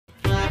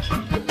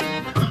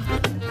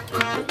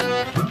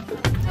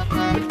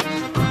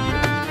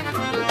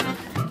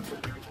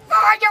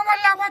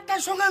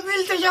संगे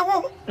मिलते जाओ।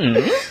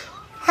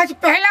 आज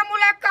पहला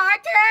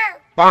मुलाकात है,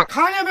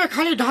 खाने में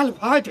खाली दाल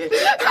भात है।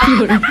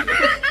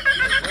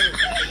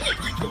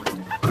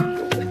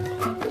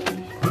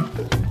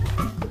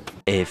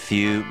 A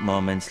few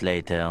moments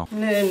later.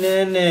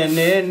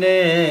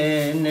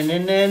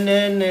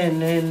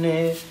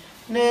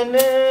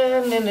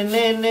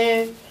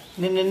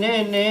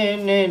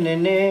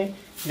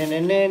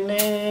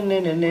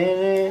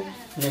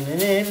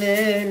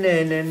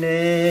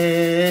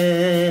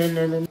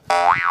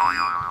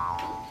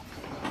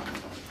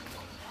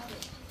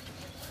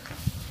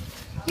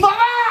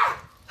 बाबा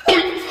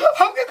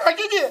हमके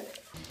खाती दे,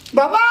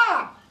 बाबा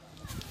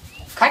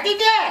खाती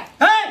दे।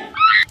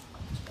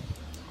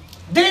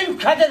 दिन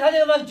खाते खाते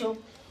বলছো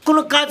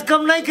কোনো কাজ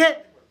কাম নাই কে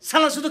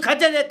শালা শুধু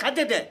খাতে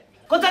দে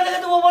কোথা থেকে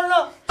তুমি বললো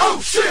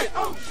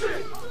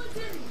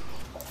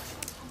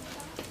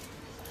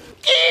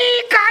কি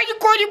কাজ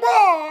করব?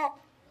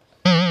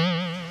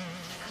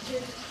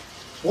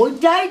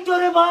 ওইটাই তো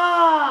রে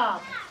বাপ,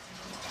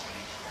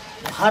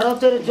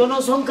 ভারতের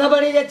জনসংখ্যা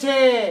বেড়ে যাচ্ছে,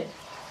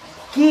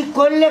 কি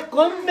করলে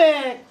কমবে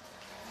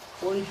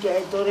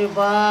ওইটাই তো রে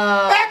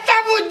বাপ। একটা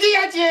বুদ্ধি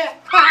আছে,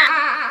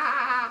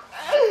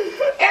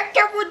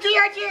 একটা বুদ্ধি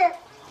আছে।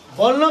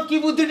 বললো কি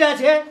বুদ্ধিটা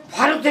আছে?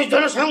 ভারতের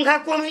জনসংখ্যা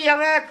কমে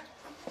যাবে,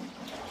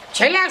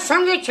 ছেলের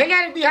সঙ্গে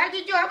ছেলের বিয়ে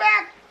দিতে হবে,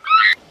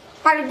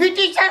 আর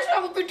ব্রিটিশের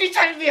সঙ্গে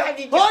ব্রিটিশের বিয়ে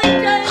দিতে হবে।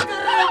 ওইটাই তো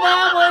রে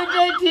বাপ,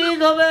 ওইটাই ঠিক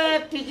হবে,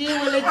 ঠিকই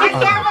বলেছিস।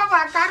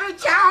 বাবা কারো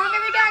চা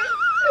হবে না,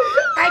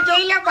 আর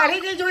জইলা বাড়ি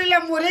গিয়ে জইলা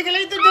মরে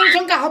গেলেই তো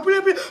জনসংখ্যা হাঁপড়ে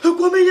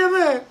কমে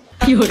যাবে।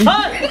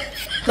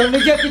 তো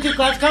নিজে কিছু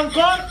কাজ কাম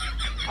কর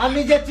আর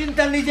নিজের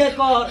চিন্তা নিজে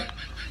কর।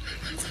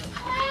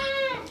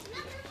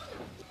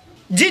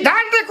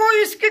 जिधर देखो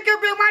इसके के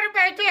बीमार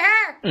बैठे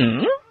हैं,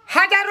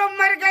 हजारों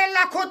मर गए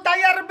लाखों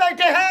तैयार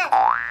बैठे हैं,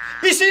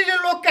 इसीलिए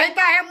लोग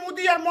कहता है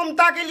मोदी और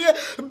ममता के लिए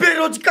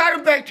बेरोजगार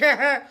बैठे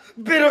हैं,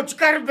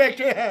 बेरोजगार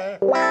बैठे हैं।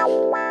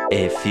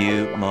 A few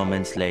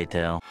moments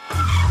later.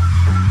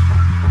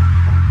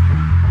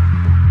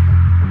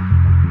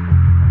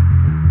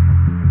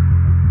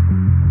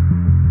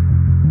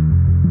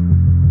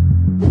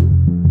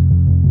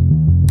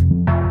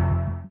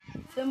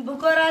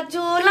 বুকরা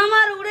চুল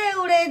আমার উড়ে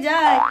উড়ে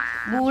যায়,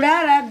 বুড়া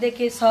রাত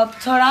দেখে সব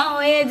ছড়া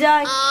হয়ে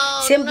যায়।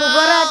 শ্যাম্পু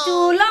করা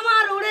চুল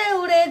আমার উড়ে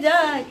উড়ে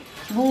যায়,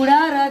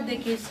 বুড়া রাত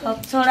দেখে সব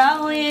ছড়া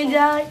হয়ে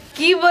যায়।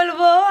 কি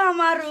বলবো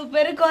আমার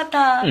রূপের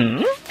কথা,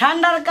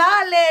 ঠান্ডার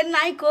কালে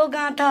নাইকো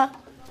গাঁথা।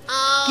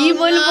 কি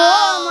বলবো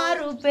আমার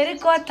রূপের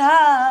কথা,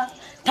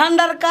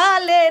 ঠান্ডার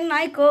কালে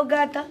নাইকো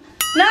গাঁথা।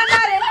 না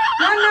না রে,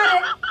 না না রে,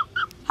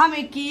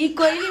 আমি কি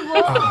করিব?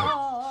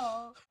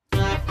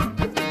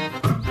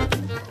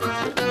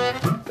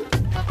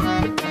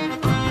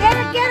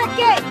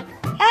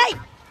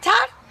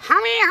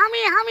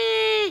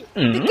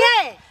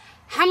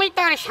 আমি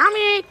তোর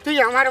স্বামী, তুই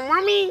আমার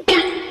মামি,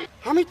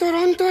 আমি তোর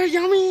অন্তর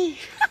জামি।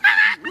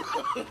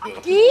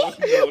 কি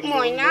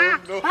ময়না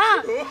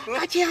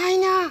কাছে আয়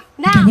না।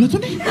 না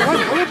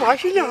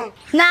ভালোবাসি না।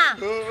 না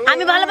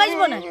আমি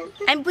ভালোবাসবো না,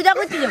 আমি পূজা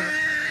করতে যাবো।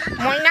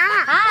 ময়না,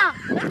 হ্যাঁ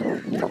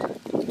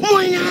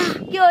ময়না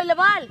কি হইলো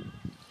বল?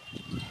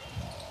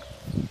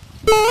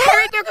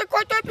 আমি তোকে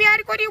কত প্যার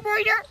করি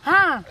বইরা।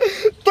 হ্যাঁ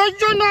তোর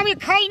জন্য আমি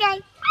খাই নাই,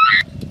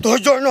 তোর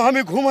জন্য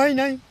আমি ঘুমাই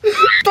নাই,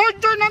 তোর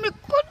জন্য আমি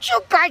কিছু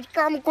কাজ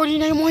কাম করি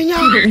নাই ময়না।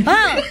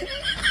 হ্যাঁ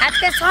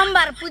আজকে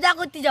সোমবার পূজা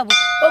করতে যাবো,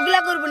 ওগুলা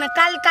করবো না,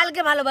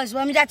 কালকে ভালোবাসবো,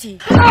 আমি যাচ্ছি।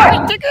 আজ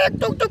থেকে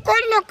একটু একটু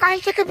করলো, কাল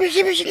থেকে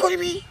বেশি বেশি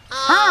করবি।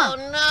 হ্যাঁ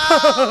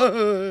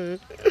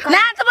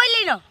না তো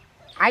বললি না,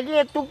 আগে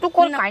একটু একটু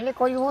কর, কাইলে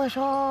করবো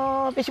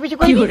সব বেশি বেশি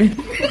করবি।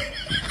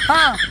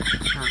 হ্যাঁ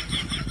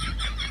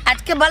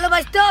আজকে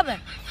ভালোবাসতে হবে।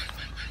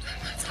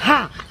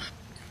 হ্যাঁ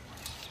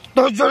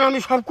তোর জন্য আমি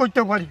সব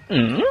করতে পারি।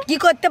 কি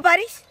করতে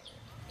পারিস?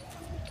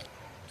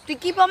 তুই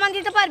কি প্রমাণ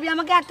দিতে পারবি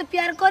আমাকে এত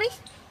প্যার করিস?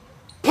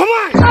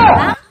 প্রমাণ?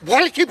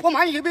 বল কি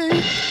প্রমাণ নেবি,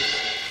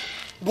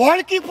 বল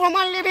কি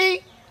প্রমাণ নেবি?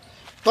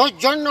 তোর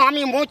জন্য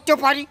আমি মরতে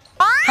পারি,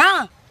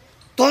 হ্যাঁ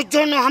তোর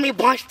জন্য আমি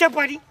বাঁচতে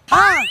পারি,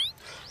 হ্যাঁ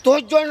তোর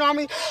জন্য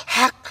আমি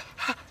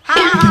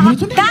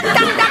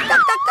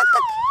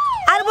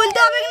আর বলতে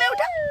হবে না,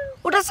 ওটা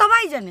ওটা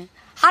সবাই জানে,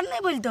 আর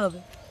নাই বলতে হবে।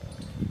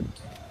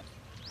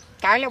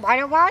 তাহলে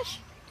ভালোবাস।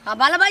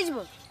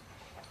 ভালোবাসবো।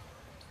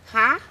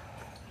 হ্যাঁ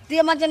তুই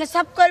আমার জন্য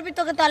সব করবি,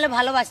 তোকে তাহলে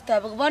ভালোবাসতে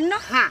হবে, বল না?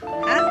 হ্যাঁ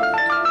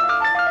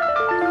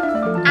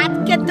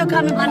আজকে তোকে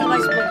আমি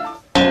ভালোবাসবো,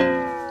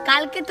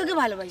 কালকে তোকে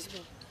ভালোবাসবো।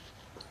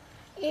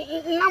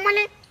 না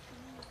মানে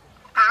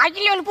আজ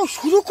অল্প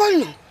শুরু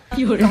করলো,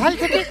 কাল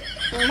থেকে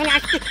মানে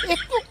আজকে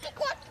একটু একটু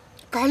কর,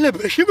 কালে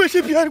বেশি বেশি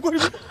প্যার করবি,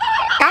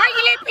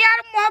 তাইলে প্যার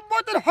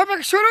মোহব্বতের হবে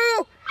শুরু,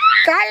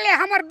 কালে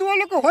আমার দুয়া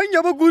লোক হয়ে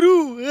যাব গুরু।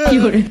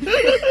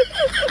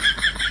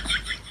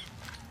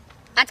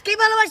 আজকেই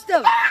ভালোবাসতে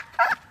হবে,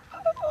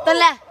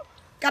 তাহলে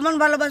কেমন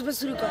ভালোবাসবো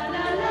শুরু কর।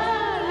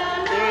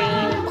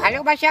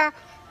 ভালোবাসা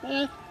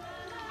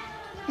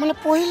মানে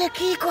পहिले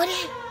কি করে,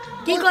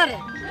 কি করে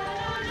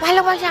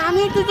ভালোবাসা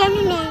আমি তো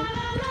জানি না।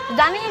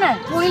 জানি না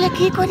পहिले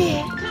কি করে,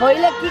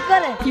 হইলে কি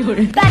করে?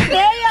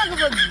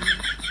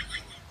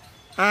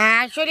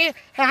 আসলে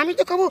আমি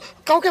তো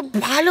কাউকে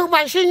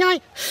ভালোবাসি নয়।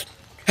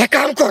 এক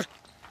কাম কর,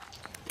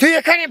 তুই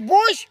এখানে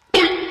বস,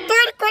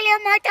 তোর কোলে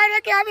মাথা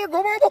রেখে আমি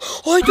ঘুমাবো,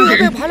 ওই তো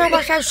হবে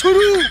ভালোবাসা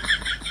শুরু।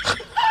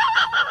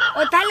 ও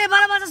তাহলে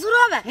ভালোবাসা শুরু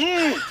হবে?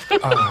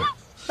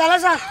 তাহলে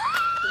স্যার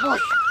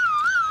বস,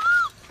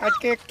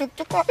 আজকে একটু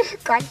একটু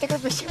কাল থেকে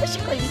বেশি বেশি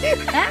করি।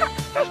 হ্যাঁ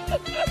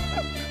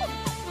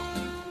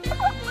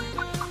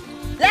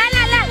লা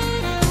লা লা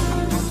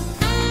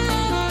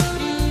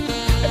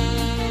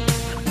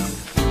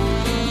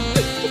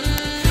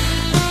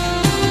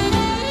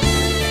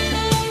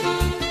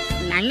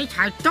নানি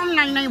ছাড়তাম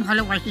নাই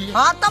ভালোবাসি।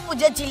 হ্যাঁ তো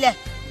বুঝেছিলে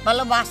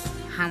ভালোবাস।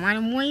 আমার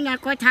মইনা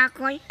কথা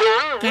কয়,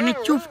 কেন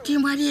চুপটি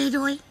মারিয়ে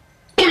রয়?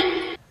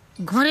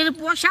 ঘরের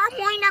পোষা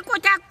মইনা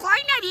কথা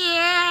কয় না রে।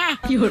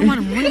 আমার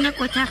মইনা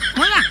কথা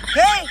কয় না।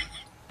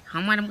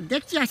 আমার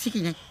দেখছি আসি কি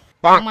নাই,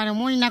 আমার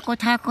মইনা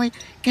কথা কয়,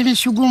 কেন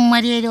সুগুম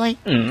মারিয়ে রয়?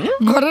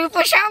 ঘরের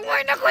পোষা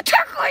মইনা কথা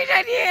কয় না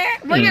রে।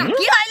 মইনা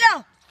কি হইলো?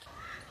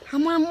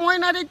 আমার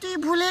মইনা রে তুই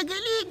ভুলে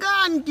গেলি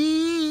গানটি,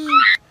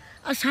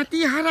 আর সাথী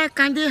হারা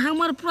কাঁদে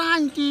আমার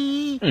প্রাণটি।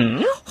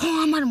 ও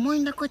আমার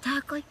মইনা কথা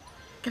কয়,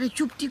 কেন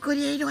চুপটি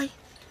করে এই রয়?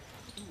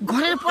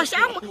 ঘরের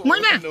পোষা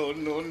মইনা,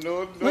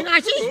 মইনা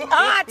আছিস?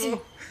 আছি।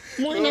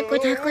 মইনা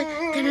কথা কয়,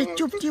 কেন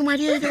চুপটি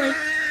মারিয়ে রয়?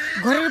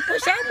 ঘরের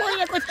পোষা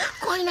মইনা কথা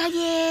কয় না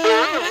রে।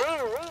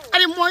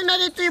 আরে মইনা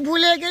রে তুই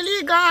ভুলে গেলি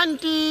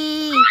গানটি,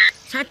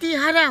 সাথী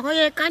হারা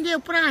হয়ে কাঁদে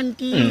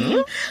প্রাণটি।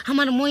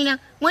 আমার মইনা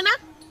মইনা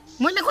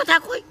মইনা কথা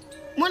কয়,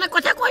 মইনা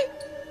কথা কয়,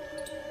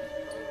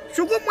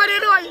 সুগম মারে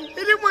রয়।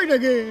 এরে মইনা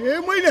গে, এ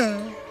মইনা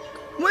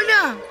মইনা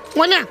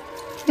মইনা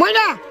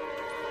মইনা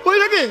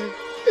মইনা গে,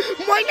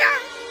 মইনা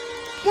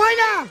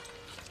মইনা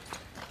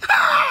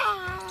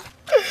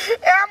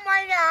এ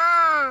মইনা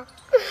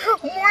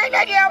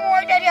মইনা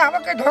রে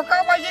আমাকে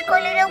ধোকাবাজি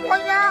করলি রে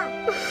মইনা।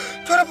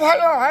 তোর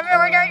ভালো হবে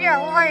মইনা রে,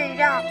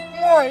 মইনা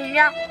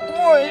মইনা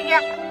মইনা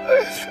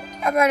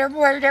আমার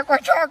মইনা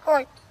কথা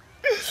কয়,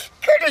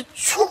 কেন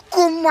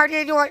সুকুম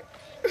মারে রয়?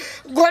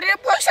 ঘরে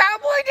পোষা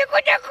মইনা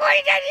কথা কয়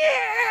না রে।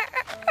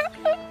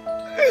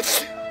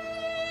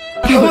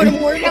 আমার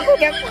মইনা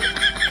কথা কয়,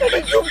 কেন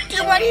যুক্তি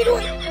মারি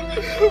রয়?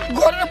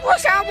 ঘরে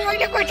পোষা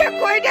মইনা কথা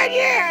কয় না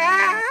রে।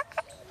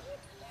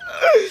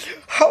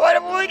 আমার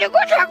মইনা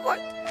কথা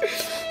কয়,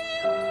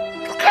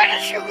 কেন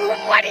সুকুম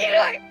মারি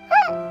রয়?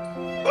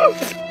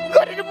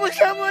 ঘরের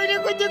পোষা মইনা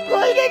কথা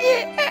কয় না রে।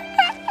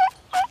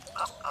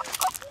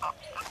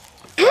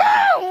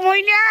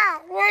 মইনা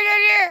মইনা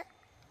রে,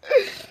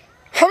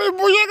 আমি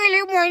বুঝে গেলি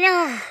মইনা,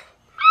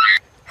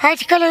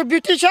 আজকালের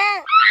ব্রিটিশা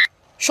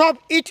সব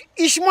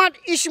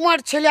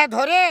স্মার্ট ছেলে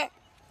ধরে,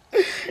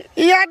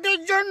 ইয়াদের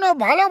জন্য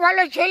ভালো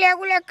ভালো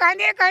ছেলেগুলো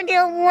কাঁদে কাঁদে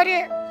মরে,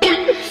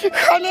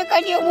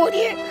 কাঁদে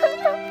মরে।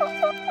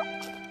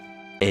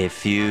 A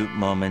few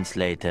moments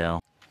later.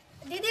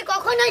 দিদি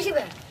কখন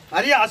আসবে?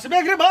 আরে আসবে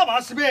রে বাপ,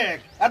 আসবে।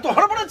 এত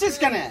হড়বড়াচ্ছিস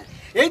কেন?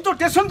 এই তো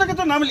স্টেশন থেকে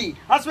তো নামলি,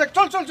 আসবে।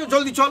 চল চল চল,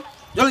 জলদি চল,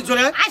 জলদি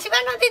চলে আয়। আসবে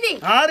না দিদি?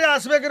 আরে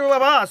আসবে রে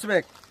বাবা, আসবে।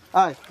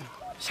 আয়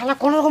শালা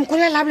কোন রকম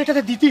করে লাভ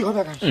লেটাতে দিতেই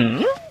হবে।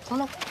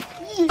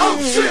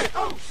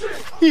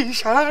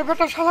 শালার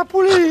বেটা শালা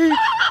পুলিশ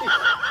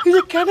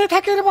কেন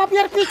থাকে রে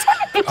বাপিয়ার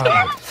পিছনে?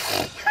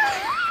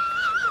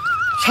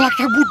 শালা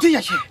একটা বুদ্ধি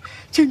আছে,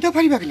 চিনতে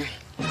পারিবা কি না?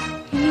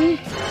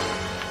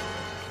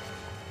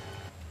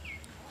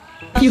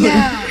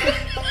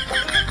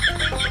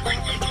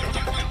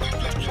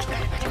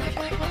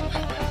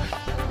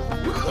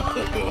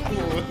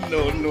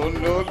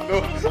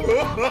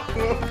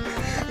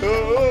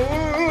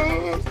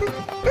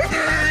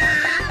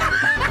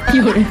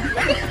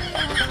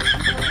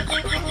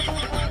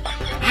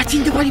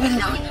 চিনতে পারিবে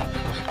না।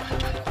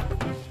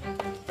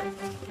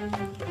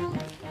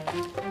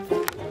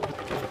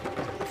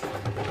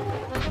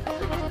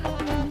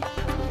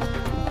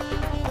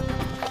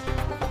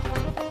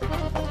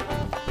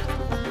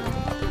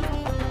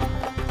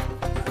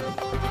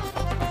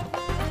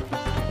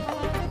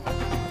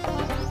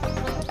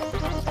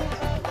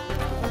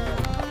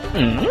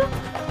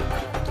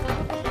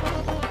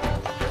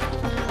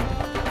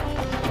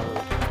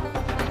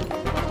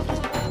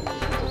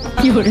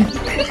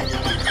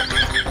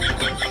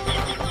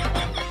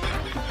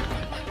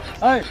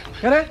 এই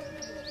কে রে?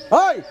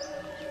 এই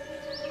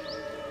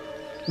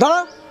দাঁড়া,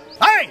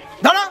 এই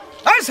দাঁড়া,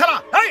 এই শালা,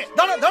 এই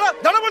দাঁড়া দাঁড়া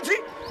দাঁড়া বলছি,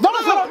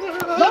 দাঁড়া শালা,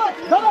 দাঁড়া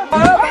দাঁড়া,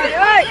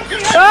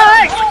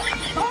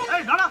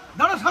 এই দাঁড়া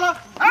দাঁড়া শালা,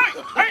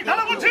 এই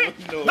দাঁড়া বলছি,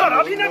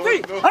 দাঁড়াবি না তুই,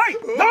 এই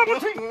দাঁড়া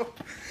বলছি,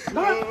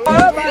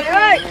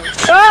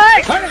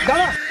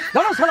 দাঁড়া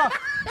দাঁড়া শালা,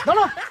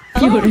 দাঁড়া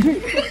কি বলছি,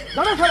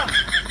 দাঁড়া শালা,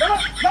 দাঁড়া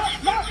দাঁড়া,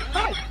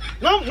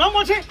 নাম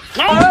বলছি,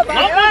 নাম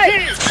বলছি,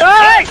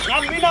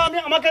 নামবি না? আমি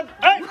আমাকে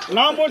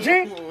নাম বলছি,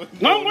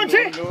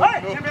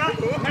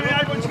 নেমে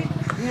আয় বলছি,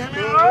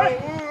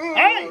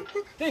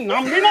 তুই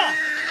নামবি না?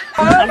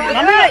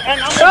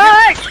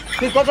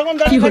 তুই কতক্ষণ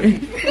দাঁড়িয়ে থাকবি?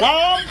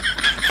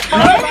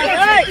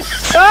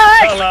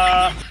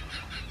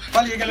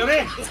 পালিয়ে গেল রে,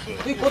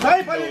 তুই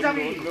কোথায় পালিয়ে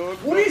যাবি?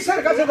 পুলিশের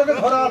কাছে তোকে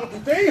ধরা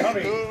দিতেই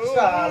হবে।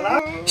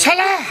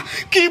 শালা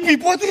কি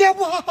বিপদ রে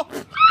বাপ!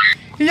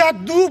 ইয়া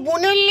দু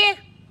বোনের লে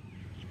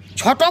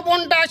ছোট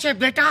বোনটা আছে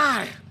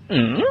বেটার,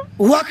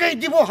 উহাকেই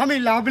দিব আমি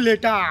লাভ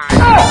লেটার।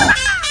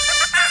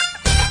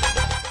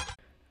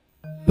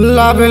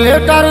 লাভ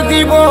লেটার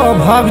দিব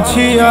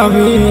ভাবছি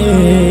আমি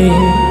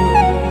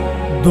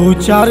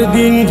 2-4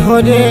 দিন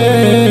ধরে।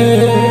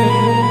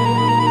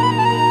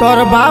 তোর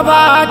বাবা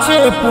আছে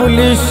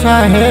পুলিশ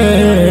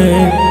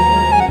সাহেব,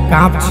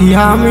 কাঁপছি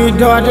আমি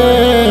ডরে।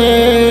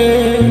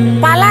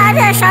 পালা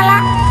রে শালা।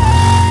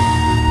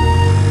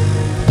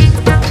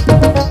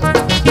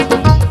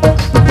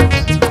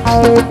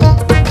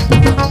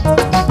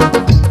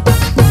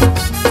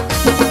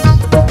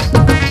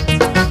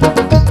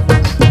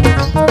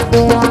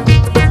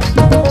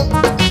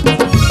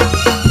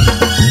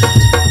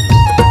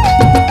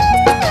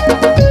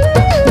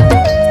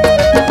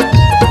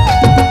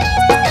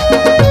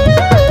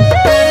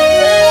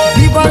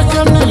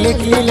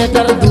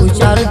 লেটার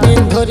 2-4 দিন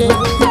ধরে,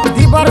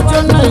 দিবার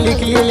জন্য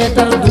লিখলি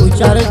লেটার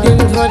 2-4 দিন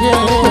ধরে।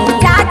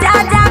 যা যা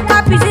যা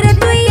কাপিস রে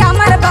তুই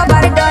আমার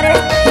বাবার ডরে,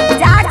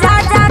 যা যা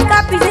যা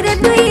কাপিস রে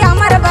তুই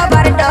আমার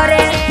বাবার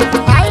ডরে।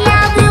 আই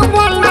লাভ ইউ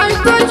বল নাই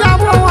তো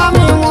যাব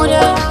আমি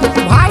মরে,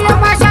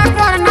 ভালোবাসা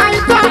কর নাই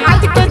তো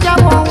আজকে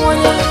যাব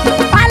মরে।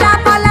 পালা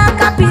পালা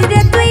কাপিস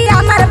রে তুই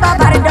আমার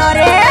বাবার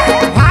ডরে,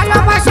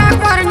 ভালোবাসা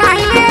কর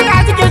নাই রে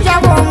আজকে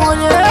যাব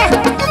মরে।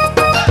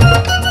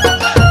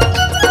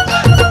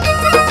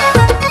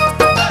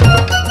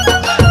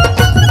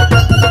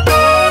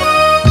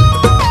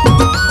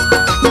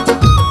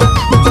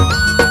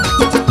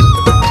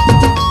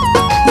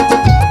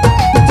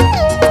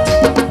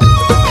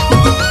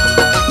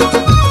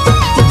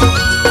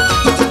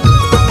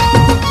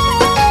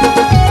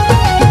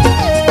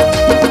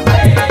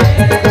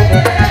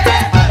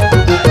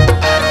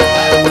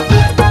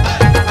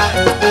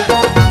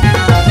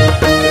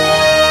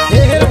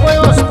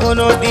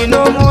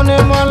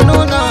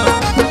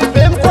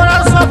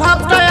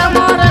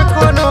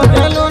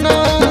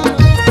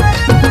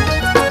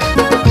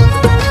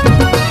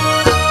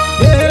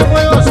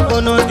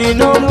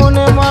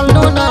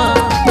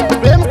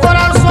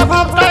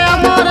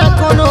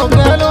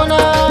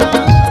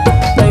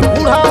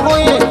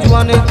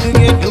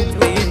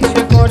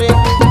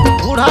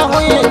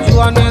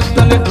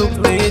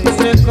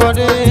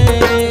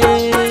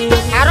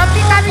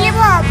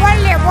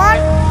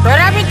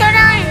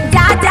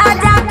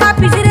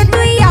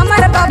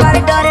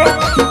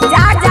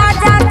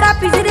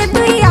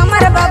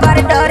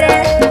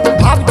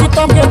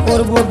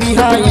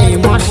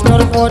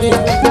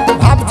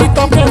 ভাবছি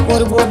তোকে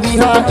করবো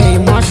বিহা এই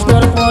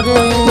মাস্টার পরে।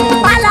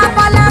 পালা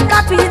পালা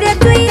কাপিস রে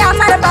তুই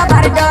আমার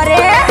বাবার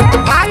ডরে,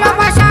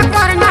 ভালোবাসা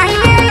কর নাই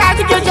রে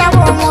আজকে যাব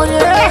মরে।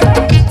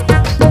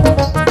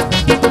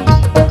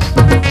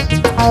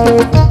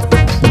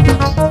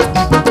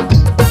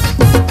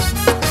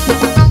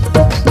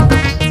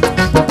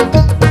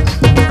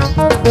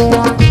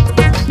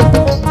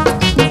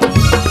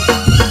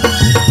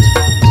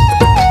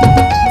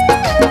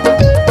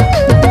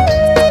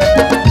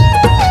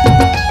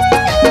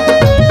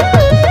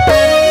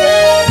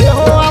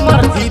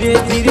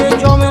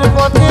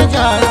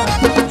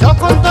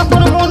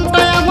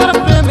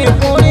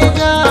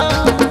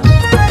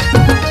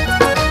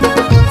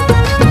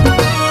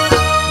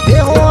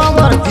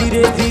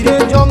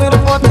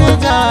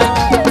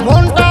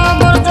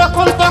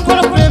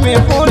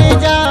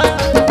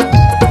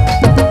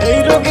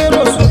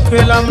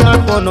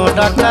 কোনো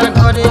ডাক্তার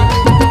ঘরে,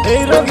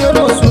 এই রোগের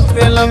ওষুধ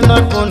পেলাম না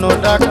কোনো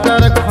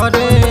ডাক্তার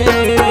ঘরে।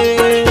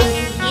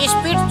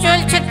 স্পিড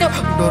চলছে তো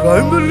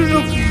ডরাই বলি না।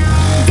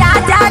 যা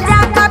যা যা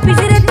কাপিস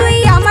রে তুই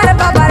আমার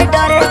বাবার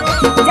ডরে,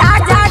 যা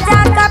যা যা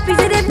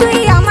কাপিস রে তুই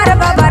আমার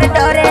বাবার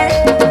ডরে।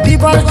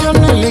 দিবার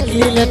জন্য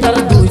লিখলি লেটার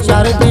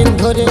 2-4 দিন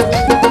ধরে,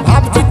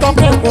 ভাবছি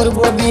তোকে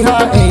করবো বিহা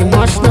এই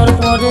মাস্টার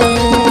পরে।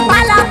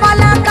 পালা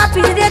পালা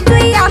কাপিস রে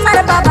তুই আমার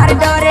বাবার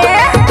ডরে,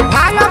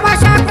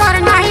 ভালোবাসা কর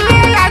নাই রে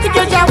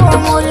আজকে যাব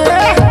মরে।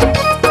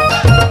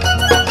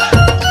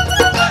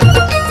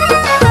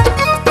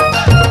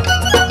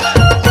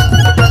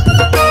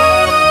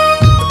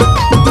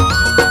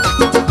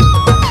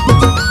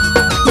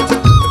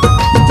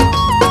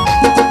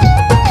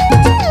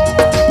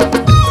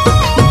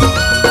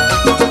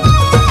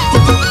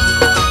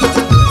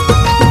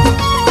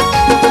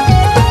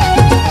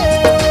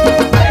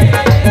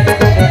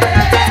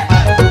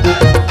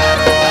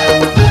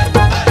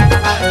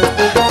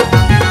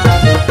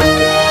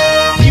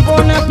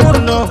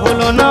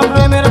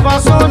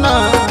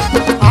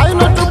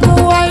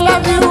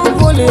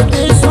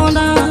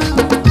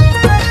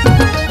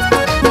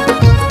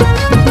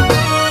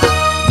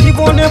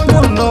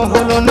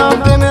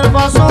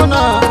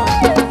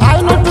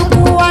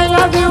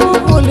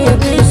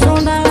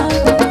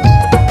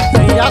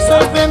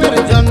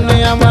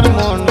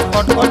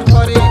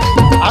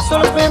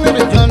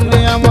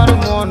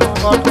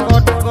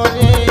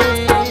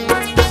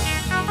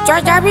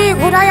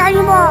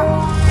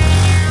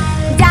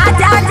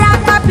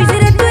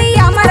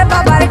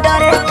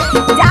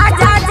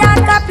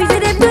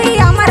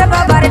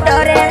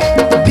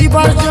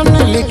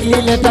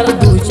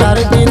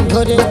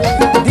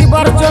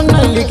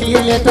 লিখলি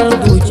লেটার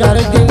 2-4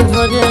 দিন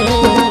ধরে